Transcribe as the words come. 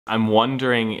I'm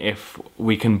wondering if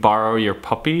we can borrow your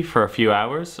puppy for a few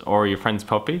hours, or your friend's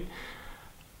puppy.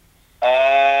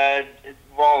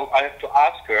 Well, I have to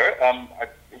ask her.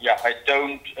 Yeah, I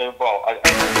don't. Well,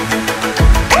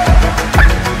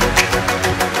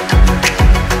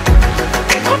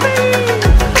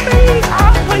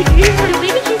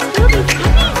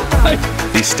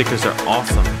 These stickers are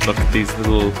awesome. Look at these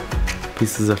little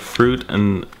pieces of fruit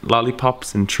and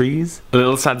lollipops and trees. A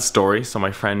little sad story. So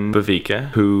my friend Bavika,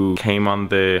 who came on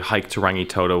the hike to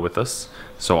Rangitoto with us,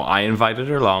 so I invited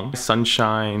her along.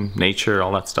 Sunshine, nature,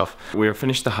 all that stuff. We were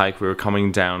finished the hike, we were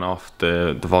coming down off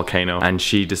the volcano, and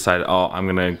she decided, oh, I'm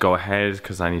gonna go ahead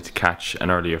because I need to catch an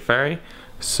earlier ferry.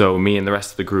 So me and the rest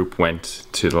of the group went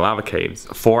to the lava caves.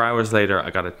 4 hours later,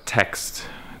 I got a text.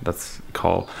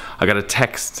 I got a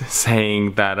text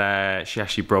saying that she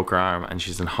actually broke her arm and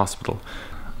she's in hospital.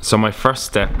 So my first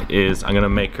step is I'm gonna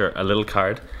make her a little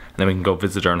card and then we can go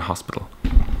visit her in hospital.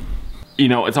 You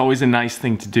know, it's always a nice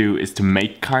thing to do is to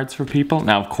make cards for people.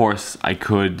 Now, of course, I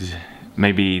could,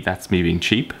 maybe that's me being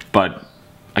cheap, but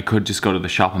I could just go to the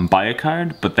shop and buy a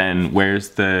card, but then where's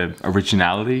the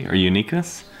originality or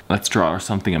uniqueness? Let's draw her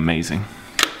something amazing.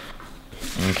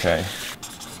 Okay.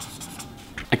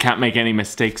 I can't make any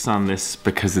mistakes on this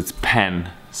because it's pen,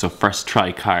 so first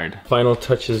try card. Final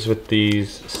touches with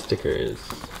these stickers.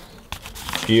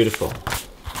 Beautiful.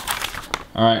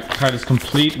 Alright, card is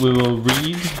complete. We will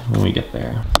read when we get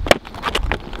there.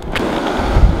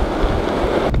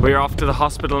 We're off to the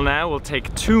hospital now. We'll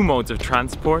take 2 modes of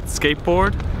transport,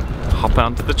 skateboard, hop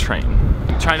onto the train.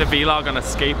 Trying to vlog on a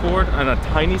skateboard, on a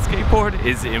tiny skateboard,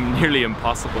 is nearly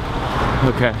impossible.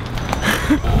 Okay.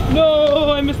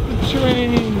 No, I missed the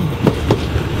train.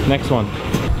 Next one.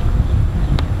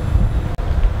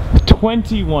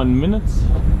 21 minutes.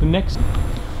 The next.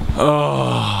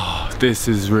 Oh, this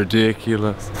is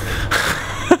ridiculous.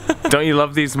 Don't you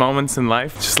love these moments in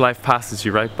life? Just life passes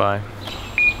you right by.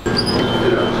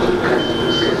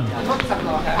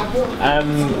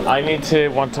 I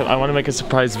want to make a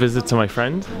surprise visit to my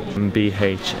friend.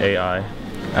 BHAI.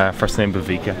 First name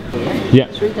Bavika. Yeah.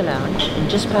 Through the lounge, and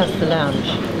just past the lounge,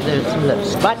 there's some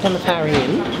lifts. Right on the far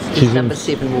end is number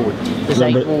 7 ward. There's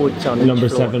 8 wards on number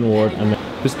each floor. 7 ward, and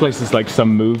this place is like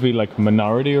some movie, like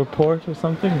Minority Report or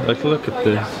something. Like, look at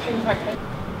this.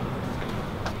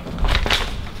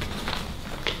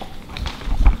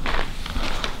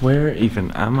 Where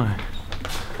even am I?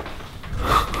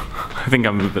 I think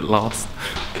I'm a bit lost.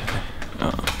 Okay.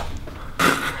 Oh.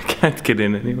 I can't get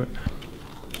in anywhere.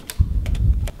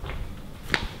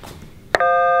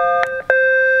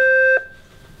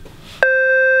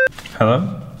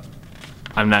 Hello?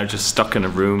 I'm now just stuck in a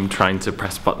room trying to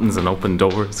press buttons and open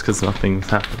doors because nothing's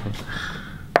happening.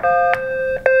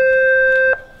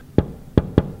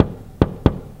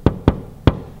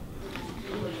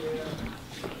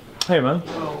 Hey man,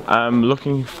 I'm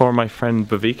looking for my friend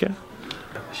Bavika.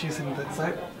 She's in that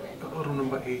side, room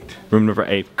number 8. Room number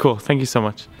 8, cool, thank you so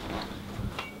much.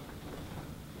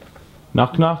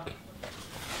 Knock knock.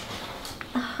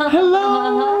 Hello,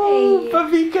 hi.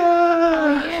 Bavika.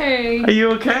 Hi. Are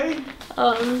you okay?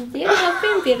 Yeah, I've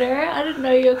been better. I didn't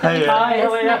know you were coming. Hi, This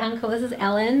is my uncle. This is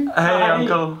Alan. Hey,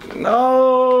 uncle.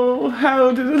 No,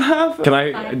 how did it happen? Can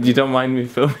I? You don't mind me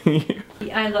filming you?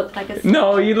 I look like a star.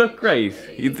 No, you look great.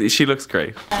 She looks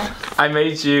great. I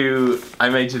made you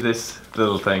this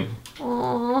little thing.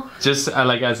 Aww. Just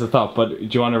like as a thought, but do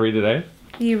you want to read it out?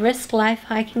 You risk life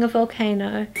hiking a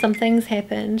volcano. Some things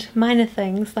happened, minor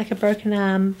things like a broken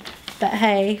arm, but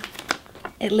hey,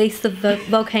 at least the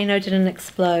volcano didn't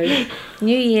explode.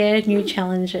 New year, new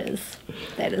challenges.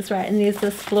 That is right. And there's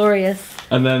this glorious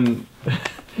and then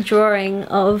drawing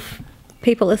of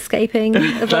people escaping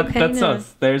the volcano. That's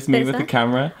us. There's me with the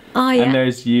camera. Oh yeah. And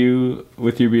there's you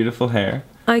with your beautiful hair.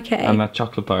 Okay. And that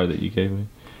chocolate bar that you gave me.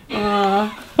 Oh,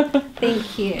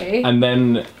 thank you. And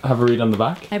then have a read on the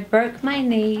back. I broke my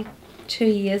knee 2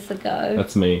 years ago.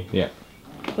 That's me, yeah.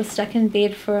 Was stuck in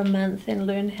bed for a month and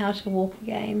learned how to walk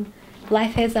again.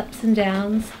 Life has ups and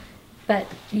downs, but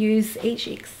use each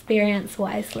experience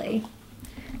wisely.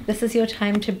 This is your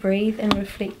time to breathe and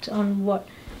reflect on what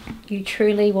you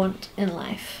truly want in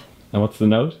life. And what's the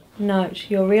note? Note,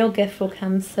 your real gift will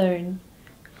come soon.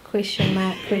 Question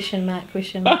mark, question mark,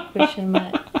 question mark, question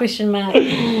mark, question mark,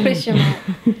 question mark.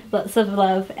 Lots of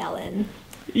love, Alan.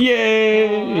 Yay!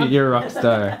 Aww. You're a rock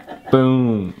star.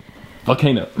 Boom.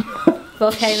 Volcano.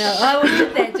 Volcano. Oh, we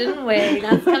did that, didn't we?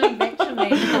 Now it's coming back to me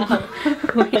now.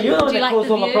 You're the one that caused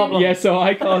all the problem. Yeah, so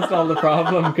I caused all the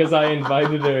problem because I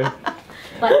invited her.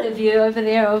 Like the view over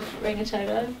there of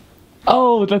Rangitoto.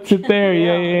 Oh, that's it there.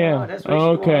 Yeah. Oh, that's where she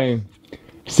Okay.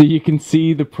 So you can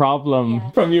see the problem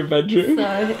from your bedroom.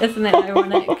 So isn't that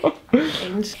ironic?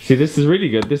 And See, this is really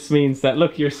good. This means that,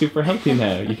 look, you're super healthy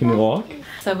now. You can walk.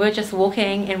 so we're just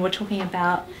walking and we're talking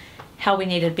about how we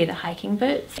needed better hiking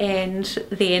boots, and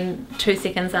then 2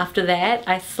 seconds after that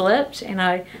I slipped and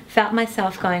I felt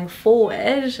myself going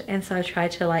forward, and so I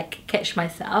tried to like catch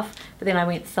myself, but then I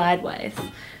went sideways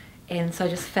and so I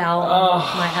just fell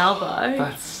on my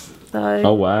elbow.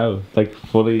 Oh wow, like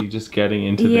fully just getting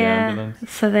into the ambulance.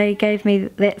 So they gave me,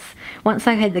 that's, once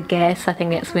I had the gas, I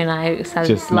think that's when I started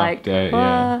Just like, knocked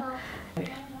out,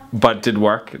 But did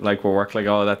work? Like, will work like,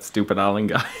 oh, that stupid Alan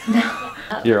guy?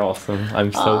 You're awesome.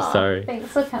 I'm so sorry. Thanks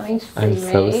for coming to see I'm me.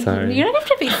 so sorry. You don't have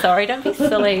to be sorry, don't be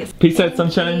silly. Peace out,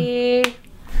 sunshine. Yeah.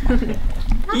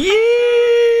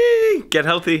 Yay! Get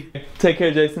healthy. Take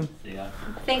care, Jason.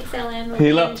 Thanks, Ellen. We'll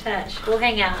Heal be up. in touch. We'll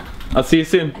hang out. I'll see you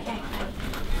soon. Okay.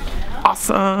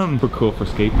 Awesome. We're cool for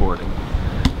skateboarding.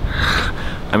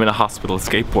 I'm in a hospital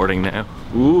skateboarding now.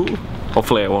 Ooh.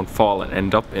 Hopefully I won't fall and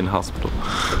end up in hospital.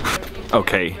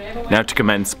 Okay, now to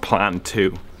commence plan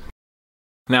 2.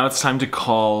 Now it's time to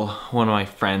call one of my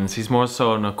friends. He's more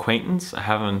so an acquaintance.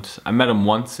 I met him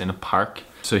once in a park.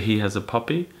 So he has a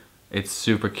puppy. It's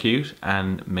super cute,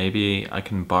 and maybe I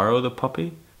can borrow the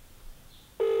puppy.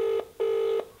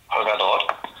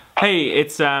 Hey,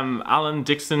 it's Alan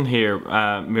Dixon here,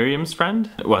 Miriam's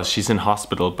friend. Well, she's in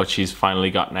hospital, but she's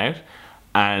finally gotten out.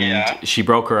 And she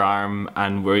broke her arm,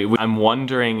 and I'm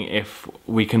wondering if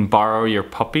we can borrow your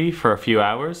puppy for a few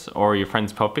hours, or your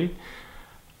friend's puppy.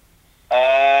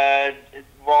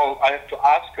 Well, I have to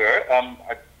ask her.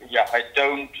 I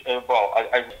don't.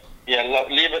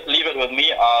 Leave it with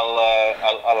me.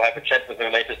 I'll have a chat with her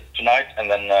later tonight, and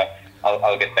then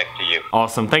I'll get back to you.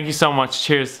 Awesome. Thank you so much.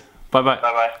 Cheers. Bye bye.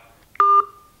 Bye bye.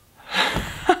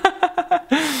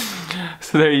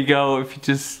 So there you go. If you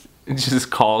just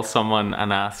call someone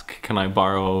and ask, can I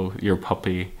borrow your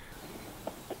puppy?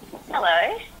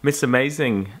 Hello. Miss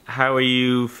Amazing, how are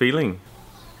you feeling?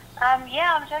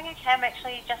 Yeah, I'm doing okay. I'm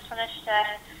actually just finished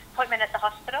an appointment at the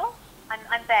hospital.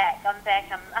 I'm back. I'm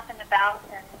up and about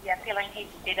and feeling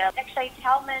heaps better. Actually,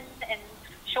 Talman and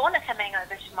Sean are coming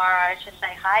over tomorrow to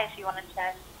say hi if you wanted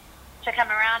to come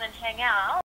around and hang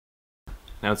out.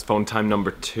 Now it's phone time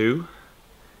number 2.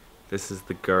 This is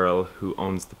the girl who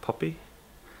owns the puppy.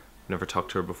 Never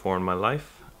talked to her before in my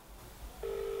life.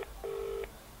 Leave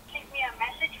me a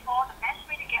message for the best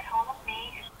way to get hold of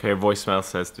me. Okay, her voicemail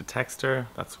says to text her.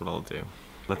 That's what I'll do.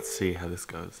 Let's see how this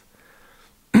goes.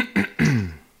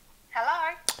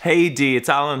 Hello. Hey Dee, it's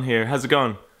Alan here. How's it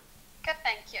going? Good,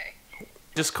 thank you.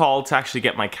 Just called to actually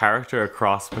get my character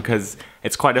across because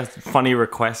it's quite a funny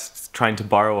request trying to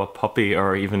borrow a puppy,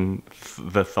 or even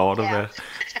the thought of it.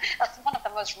 That's one of the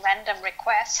most random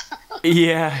requests.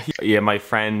 Yeah, my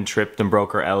friend tripped and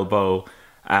broke her elbow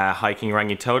hiking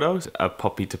Rangitoto, a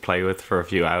puppy to play with for a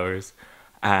few hours.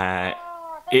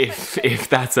 If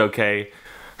that's okay.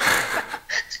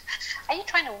 Are you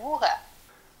trying to woo her?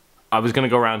 I was going to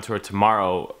go around to her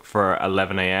tomorrow for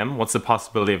 11 AM. What's the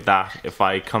possibility of that if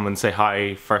I come and say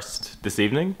hi first this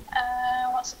evening?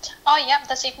 What's it? Oh, yeah,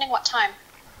 this evening. What time?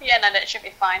 Yeah, no, that should be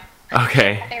fine.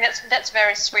 Okay. I think that's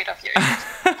very sweet of you.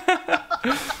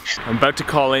 I'm about to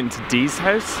call into Dee's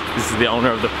house. This is the owner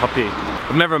of the puppy.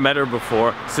 I've never met her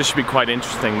before, so this should be quite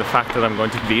interesting, the fact that I'm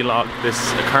going to vlog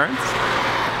this occurrence.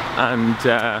 And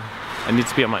I need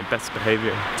to be on my best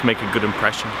behavior to make a good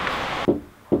impression.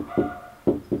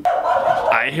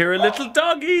 I hear a little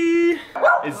doggy!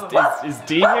 Is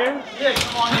Dee here? Yeah,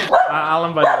 come on in.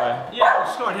 Alan, by the way. Yeah,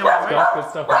 Scott, here, right? Scott, good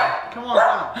stuff, man. Come on,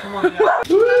 yeah.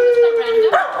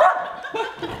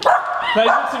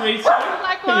 Pleasure to meet you.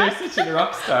 You're such a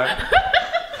rock star.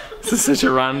 This is such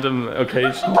a random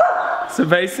occasion. So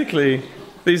basically,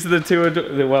 these are the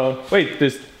two. Well, wait,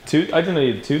 there's 2. I didn't know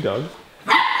you had 2 dogs.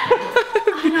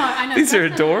 I know. These are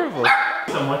adorable.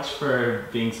 So much for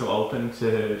being so open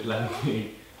to letting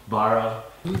me borrow.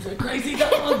 He's a crazy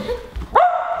dog.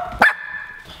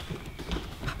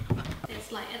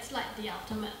 It's like the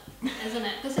ultimate, isn't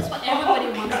it? This is what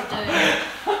everybody wants to do.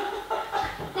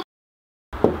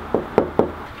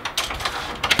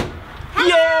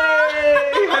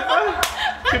 Yay!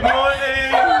 Good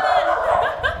morning!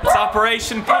 It's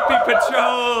Operation Puppy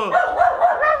Patrol!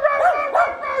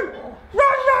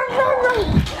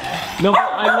 No, but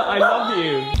I love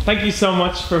you. Thank you so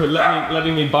much for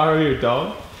letting me borrow your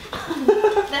dog.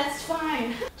 That's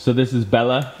fine. So this is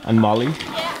Bella and Molly.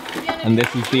 Yeah. And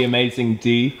this is the amazing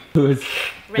Dee, who has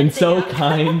been so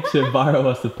kind to borrow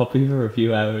us a puppy for a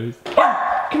few hours.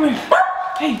 Come here!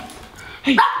 Hey!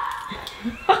 Hey!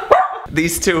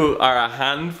 These two are a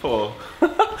handful.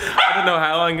 I don't know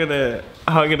how I'm gonna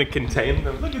how I'm gonna contain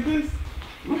them. Look at this.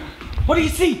 What do you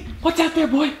see? What's out there,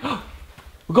 boy?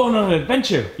 We're going on an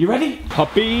adventure. You ready?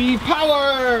 Puppy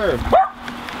power!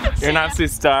 You're an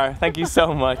absolute star. Thank you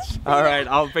so much. All right,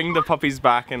 I'll bring the puppies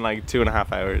back in like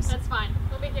 2.5 hours. That's fine.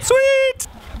 We'll be here. Sweet!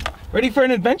 Ready for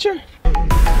an adventure?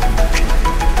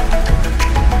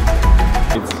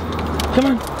 Come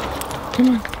on. Come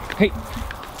on. Hey.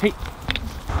 Hey.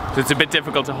 So it's a bit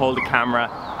difficult to hold the camera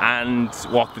and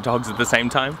walk the dogs at the same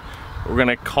time. We're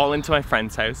gonna call into my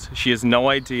friend's house. She has no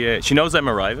idea. She knows I'm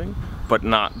arriving, but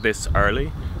not this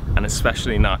early, and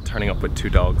especially not turning up with 2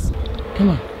 dogs. Come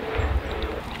on.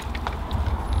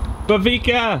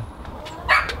 Bavika!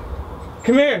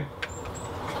 Come here!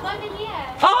 I'm over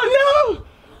here. Oh no!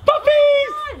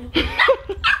 Puppies!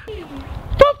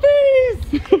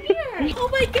 Puppies! Oh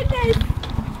my goodness!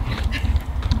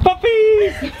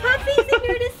 Puppies! Puppies are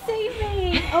here to see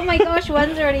me! Oh my gosh,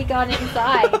 one's already gone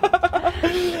inside.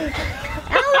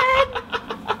 Alan!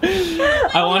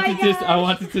 I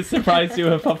wanted to surprise you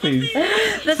with puppies.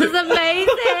 This is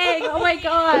amazing! Oh my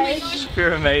gosh!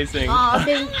 You're amazing. Oh,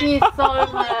 thank you so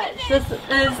much. This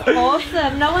is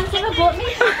awesome. No one's ever bought me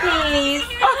puppies.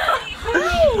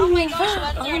 Oh my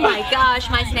gosh. Oh my gosh.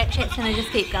 My Snapchat's gonna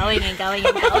just keep going and going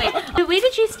and going. Where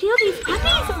did you steal these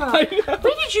puppies from?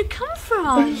 Where did you come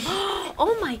from?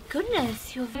 Oh my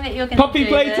goodness. You're gonna Puppy do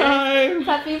playtime! this.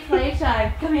 Puppy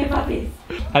playtime. Come here, puppies.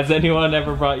 Has anyone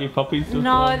ever brought you puppies before?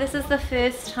 No, this is the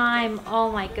first time.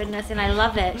 Oh my goodness, and I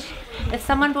love it. If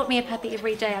someone brought me a puppy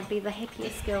every day, I'd be the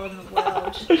happiest girl in the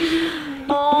world.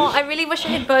 Oh, I really wish I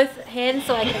had both hands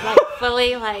so I could like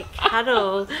fully like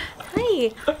cuddle.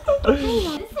 Hi.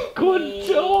 Good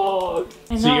dog.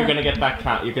 I So know. you're gonna get that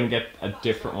cat. You're gonna get a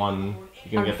different one.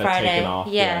 You're gonna On get that Friday. taken off.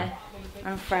 Yeah.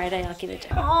 On Friday I'll get it.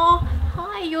 Oh,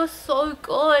 hi, you're so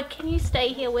good. Can you stay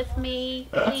here with me,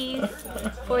 please?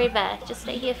 Forever. Just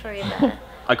stay here forever.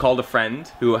 I called a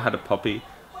friend who had a puppy,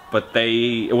 but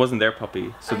it wasn't their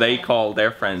puppy. So they called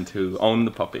their friend who owned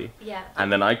the puppy. Yeah.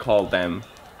 And then I called them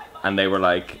and they were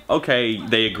like, okay,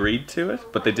 they agreed to it,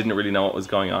 but they didn't really know what was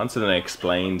going on. So then I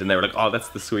explained and they were like, oh, that's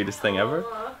the sweetest thing ever.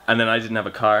 And then I didn't have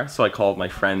a car, so I called my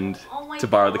friend to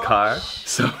borrow the car.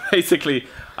 So basically,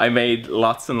 I made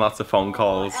lots and lots of phone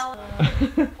calls.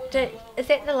 Is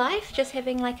that the life? Just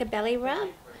having like a belly rub?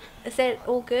 Is that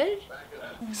all good?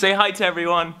 Say hi to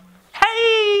everyone.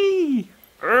 Hey!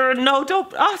 No,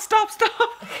 don't. Ah, stop.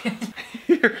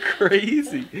 You're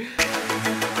crazy.